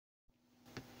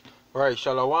Right,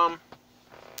 Shalom.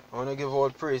 I want to give all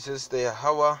praises to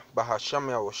Yahweh, Bahasham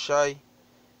Yahushai,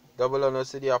 double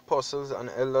honors to the apostles and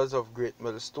elders of Great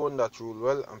Millstone that rule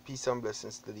well, and peace and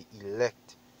blessings to the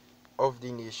elect of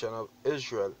the nation of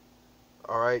Israel.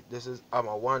 Alright, this is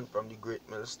Amma One from the Great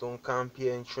Millstone camp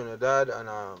here in Trinidad, and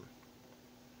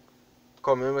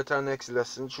coming with our next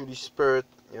lesson through the Spirit,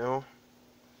 on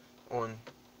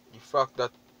the fact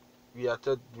that we have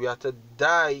to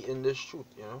die in this truth,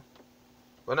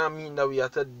 When I mean that we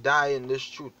have to die in this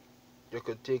truth, you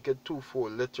could take it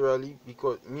twofold, literally,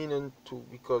 because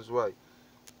why?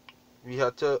 We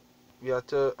had to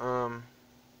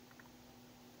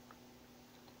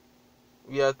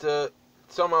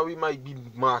somehow we might be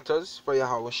martyrs for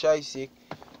Yahweh's sake,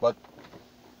 but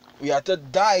we had to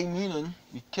die, meaning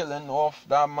we killing off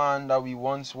that man that we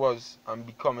once was and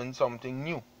becoming something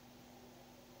new.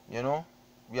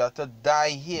 We had to die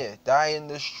here, die in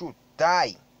this truth,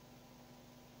 die.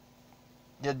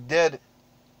 You're dead.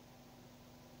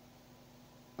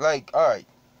 Like, alright.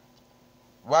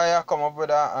 Why I come up with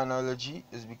that analogy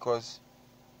is because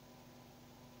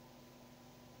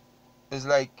it's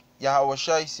like Yahweh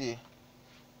Shai say,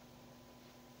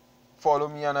 follow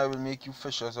me and I will make you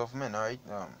fishers of men, alright?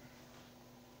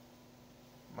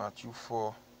 Matthew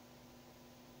 4.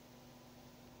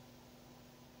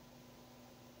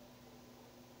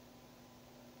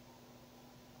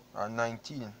 And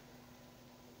 19.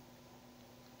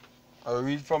 I'll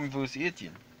read from verse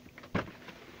 18.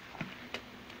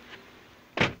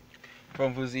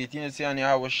 From verse 18 it says, And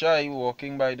Yahweh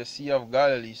walking by the sea of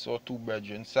Galilee saw two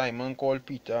brethren, Simon called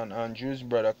Peter and Andrew his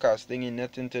brother, casting a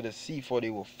net into the sea, for they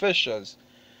were fishers.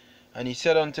 And he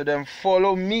said unto them,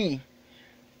 Follow me,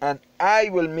 and I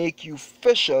will make you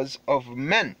fishers of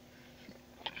men.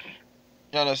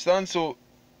 You understand? So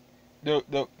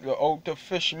the outer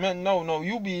fishermen, no,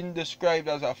 you being described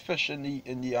as a fish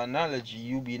in the analogy,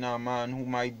 you being a man who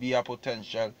might be a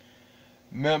potential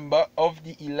member of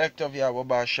the elect of Yahweh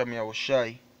Basham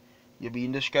Yahushai. You're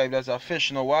being described as a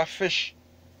fish. Now what fish?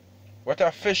 What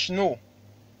a fish know?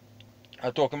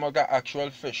 I'm talking about the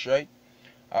actual fish, right?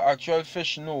 An actual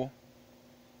fish know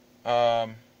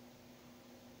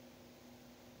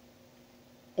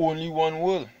only one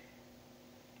world.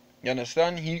 You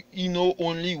understand? He know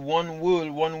only one world,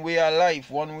 one way of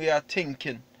life, one way of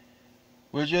thinking,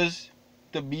 which is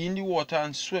to be in the water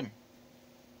and swim.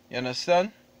 You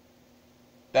understand?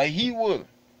 That he will.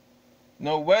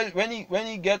 Now, when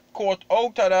he get caught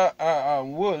out of that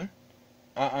world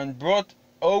and brought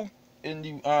out in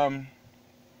the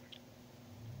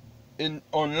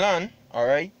on land, all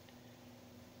right,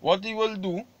 what he will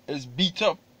do is beat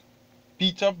up,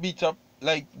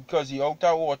 like, because he out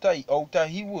of water,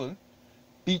 he will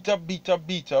beat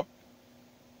up,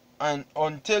 and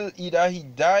until either he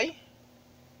die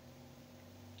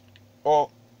or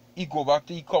he go back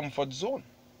to the comfort zone,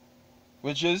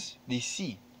 which is the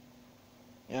sea.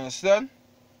 You understand?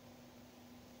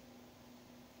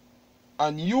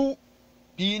 And you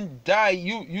being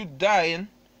you dying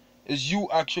is you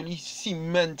actually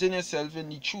cementing yourself in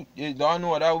the truth. There's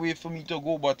no other way for me to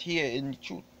go but here in the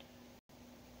truth.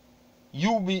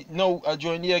 You be now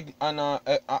join the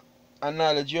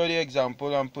analogy or the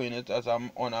example I'm putting it as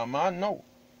I'm on a man now.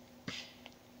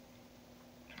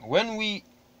 When we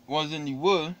was in the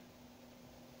world,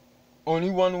 only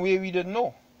one way we didn't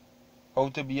know. How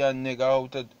to be a nigga, how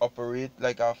to operate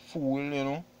like a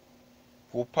fool,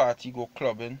 Go party, go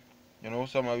clubbing.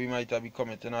 Some of we might have be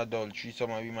committing adultery,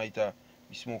 some of we might have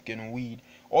be smoking weed.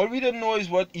 All we didn't know is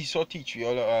what Esau teach we.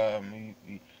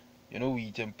 We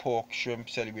eating pork, shrimp,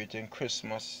 celebrating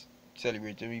Christmas,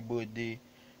 celebrating my birthday,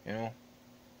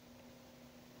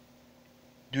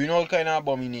 Doing all kind of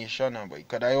abomination,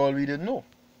 because I all we didn't know.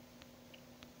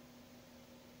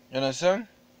 You understand?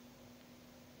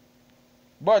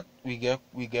 But we get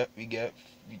the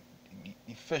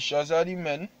fishers are the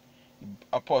men, the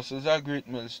apostles are Great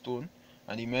Millstone,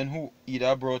 and the men who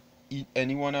either brought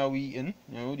anyone are we in,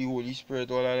 the Holy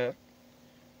Spirit, all of that,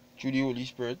 through the Holy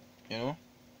Spirit,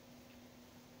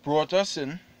 brought us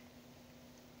in,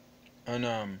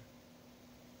 and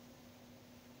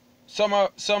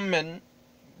some men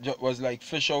was like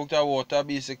fish out of water,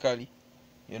 basically,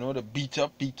 the beat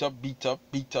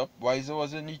up. Why is it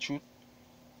wasn't the truth?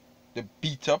 The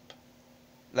beat up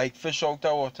like fish out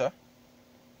of water,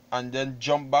 and then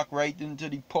jump back right into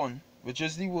the pond, which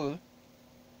is the world,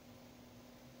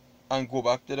 and go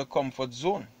back to the comfort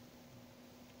zone.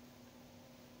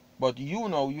 But you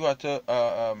have to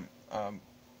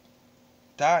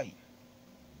die.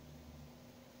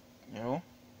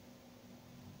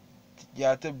 You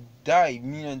have to die,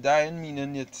 meaning dying,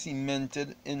 meaning you're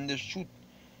cemented in the truth.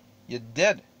 You're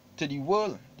dead to the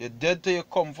world. You're dead to your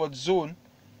comfort zone.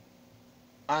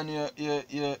 And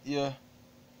you're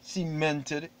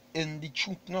cemented in the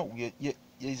truth now. You're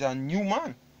a new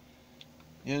man.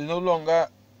 You're no longer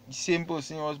the same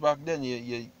person you was back then.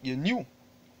 You're new.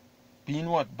 Being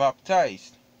what?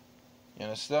 Baptized. You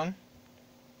understand?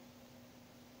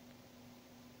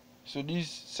 So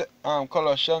these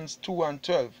Colossians 2 and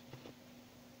 12.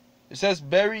 It says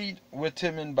buried with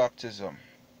him in baptism.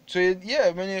 So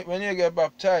yeah, when you get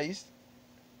baptized,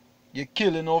 you're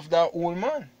killing off that old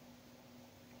man.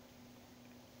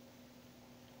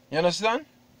 You understand?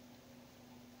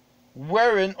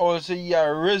 Wherein also ye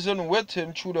are risen with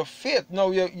him through the faith.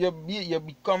 Now you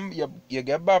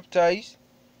get baptized,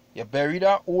 you bury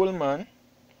that old man,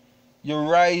 you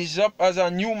rise up as a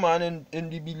new man in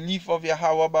the belief of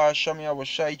Yahweh Ba'asham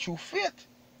Yahushai through faith.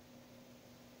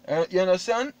 You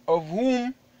understand? Of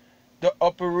whom the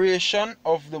operation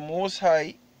of the Most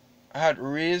High had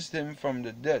raised him from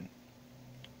the dead.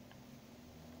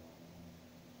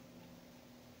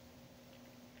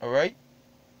 Alright?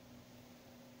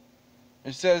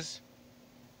 It says,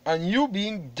 and you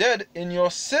being dead in your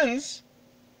sins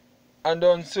and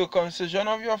the uncircumcision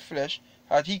of your flesh,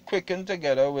 hath he quickened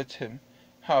together with him,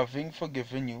 having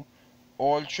forgiven you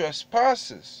all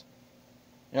trespasses.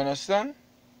 You understand?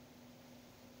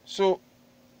 So,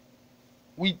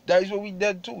 that is what we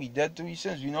dead to. We dead to his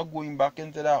sins. We're not going back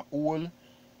into that old,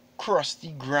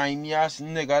 crusty, grimy ass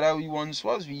nigga that we once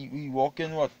was. We walk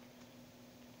in what?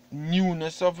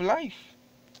 Newness of life.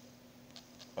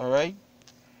 Alright?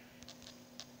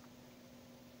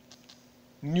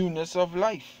 Newness of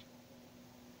life.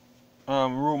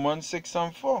 Romans 6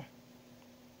 and 4.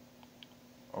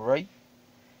 Alright?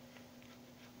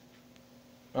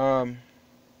 I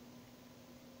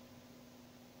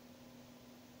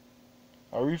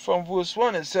read from verse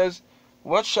 1. It says,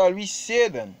 what shall we say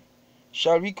then?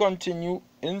 Shall we continue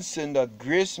in sin that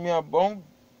grace may abound?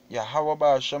 Yahweh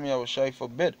Ba'asham Yahushai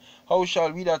forbid. How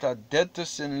shall we that are dead to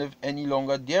sin live any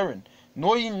longer therein?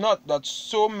 Know ye not that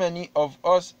so many of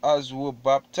us as were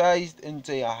baptized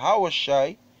into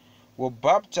Yahushai were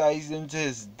baptized into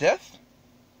his death?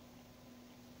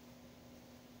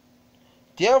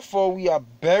 Therefore we are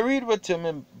buried with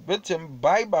him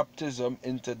by baptism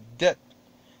into death,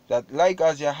 that like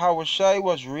as Yahushai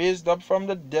was raised up from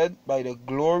the dead by the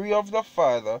glory of the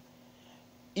Father,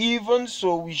 even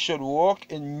so we should walk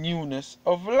in newness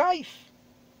of life.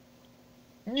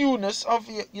 Newness of,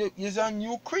 you're a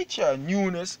new creature.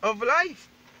 Newness of life.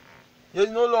 You're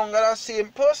no longer the same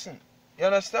person. You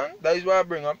understand? That is why I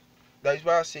bring up. That is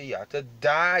why I say you have to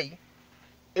die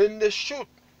in the shoot.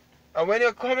 And when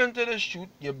you come into the shoot,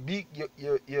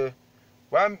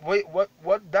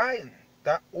 what dying?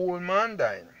 That old man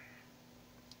dying.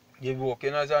 You're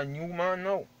walking as a new man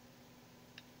now.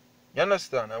 You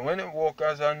understand? And when you walk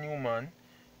as a new man,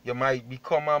 you might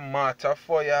become a martyr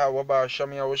for Yahweh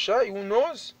Ba'asham Yahushai. Who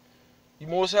knows? The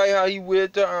Most High He way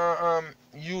to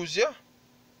use you.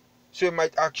 So you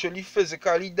might actually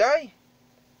physically die.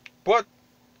 But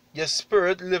your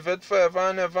spirit liveth forever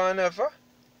and ever and ever.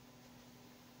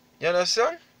 You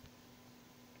understand?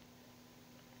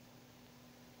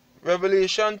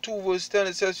 Revelation 2 verse 10,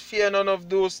 it says, fear none of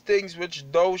those things which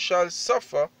thou shalt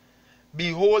suffer.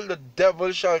 Behold, the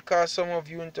devil shall cast some of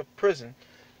you into prison,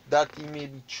 that he may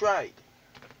be tried.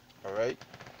 Alright?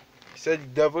 He said, the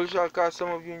devil shall cast some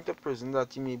of you into prison,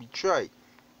 that he may be tried.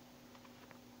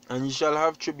 And ye shall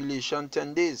have tribulation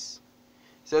 10 days.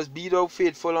 He says, be thou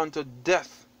faithful unto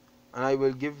death, and I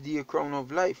will give thee a crown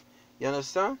of life. You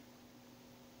understand?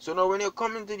 So now when you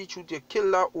come into the truth, you kill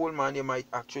that old man, you might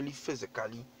actually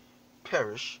physically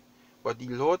perish. But the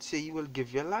Lord say he will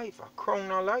give you life, a crown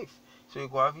of life. So you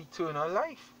go have eternal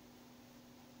life.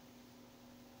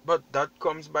 But that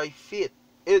comes by faith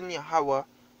in Yahweh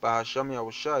Ba'asham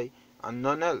Yahushai and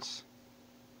none else.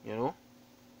 You know?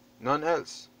 None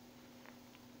else.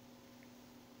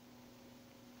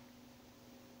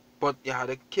 But you had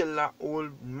to kill that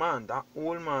old man. That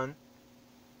old man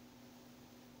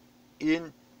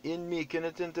in making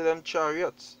it into them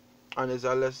chariots. And it's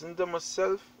a lesson to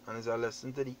myself and it's a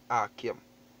lesson to the Akim.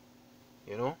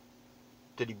 You know?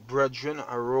 To the brethren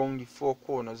around the four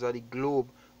corners of the globe,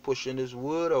 pushing this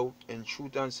word out in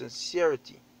truth and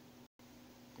sincerity.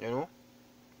 You know?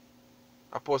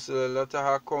 Apostle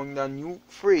Lataha coined a new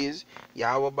phrase,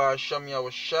 Yahweh Ba'asham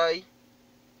Yahushai,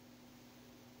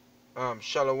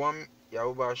 Shalom,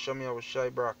 Yahweh Ba'asham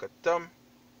Yahushai Barakatam,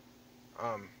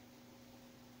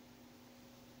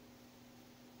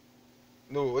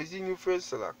 no, what is the new phrase,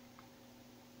 Salak?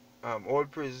 All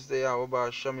praises to Yahweh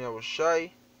Ba'asham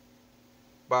Yahushai,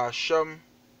 Ba'asham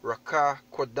Rakah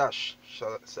Kodash.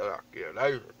 Salak. Yeah,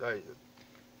 that is it.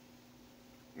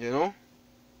 You know?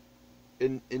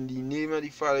 In the name of the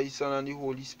Father, the Son, and the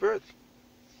Holy Spirit.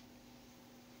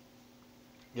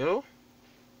 You know?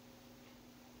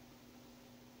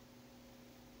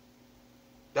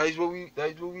 That is what we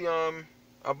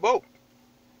about.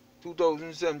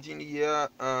 2017 the year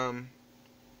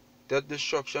that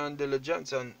destruction and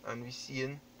diligence, and we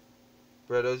seeing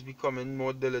brothers becoming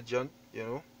more diligent, you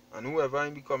know, and whoever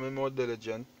ain't becoming more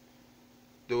diligent,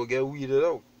 they will get weeded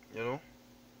out, you know.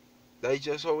 That's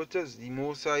just how it is. The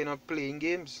most are not playing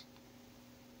games.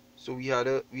 So we had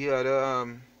a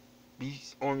be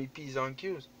only P's and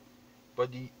Q's.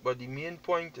 But the main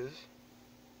point is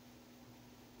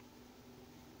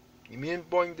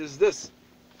this.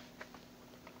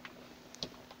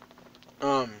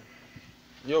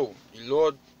 Yo,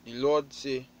 the Lord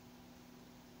say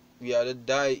we had to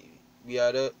die, we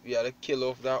had to kill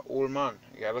off that old man.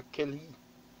 We had to kill he.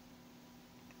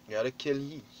 We had to kill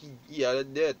he. He had to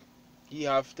dead. He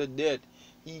have to dead.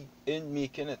 He ain't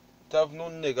making it. To have no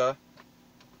nigga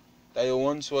that you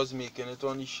once was making it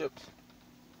on the ships.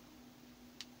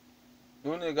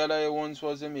 No nigga that you once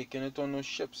wasn't making it on no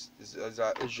ships. As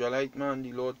an Israelite man,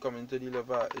 the Lord coming to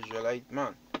deliver an Israelite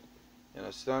man. You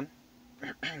understand?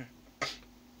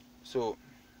 So,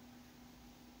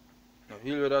 I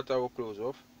feel with that I will close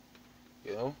off.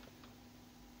 You know?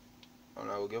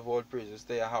 And I will give all praises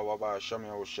to Yahweh Ba'asham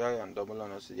Yahushai and double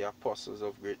honors to the apostles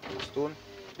of Great Millstone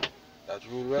that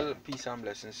rule well. Peace and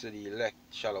blessings to the elect.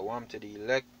 Shalom to the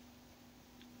elect.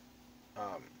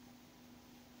 And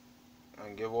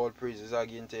give all praises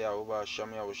again to Yahweh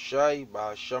Ba'asham Yahushai,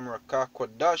 Ba'asham Rakah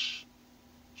Kodash.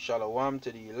 Shalom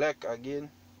to the elect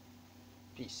again.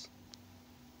 Peace.